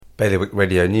Bailiwick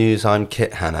Radio News, I'm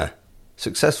Kit Hanna.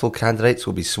 Successful candidates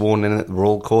will be sworn in at the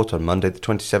Royal Court on Monday the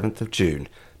 27th of June.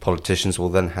 Politicians will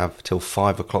then have till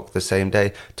 5 o'clock the same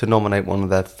day to nominate one of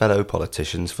their fellow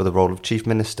politicians for the role of Chief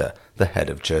Minister, the head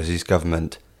of Jersey's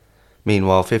government.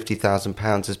 Meanwhile,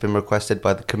 £50,000 has been requested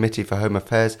by the Committee for Home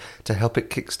Affairs to help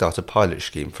it kickstart a pilot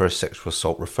scheme for a sexual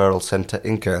assault referral centre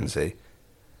in Guernsey.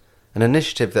 An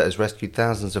initiative that has rescued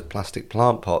thousands of plastic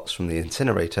plant pots from the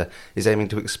incinerator is aiming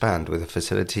to expand with a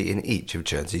facility in each of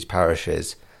Jersey's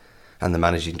parishes. And the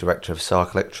managing director of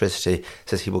Sark Electricity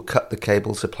says he will cut the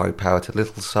cable supplying power to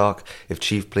Little Sark if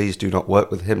Chief Pleas do not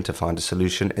work with him to find a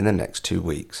solution in the next 2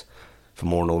 weeks. For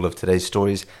more on all of today's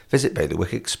stories, visit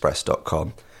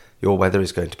bailiwickexpress.com. Your weather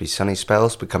is going to be sunny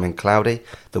spells, becoming cloudy.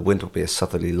 The wind will be a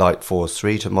southerly light force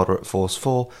 3 to moderate force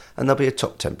 4, and there'll be a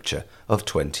top temperature of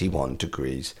 21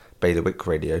 degrees. Bailiwick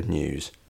Radio News.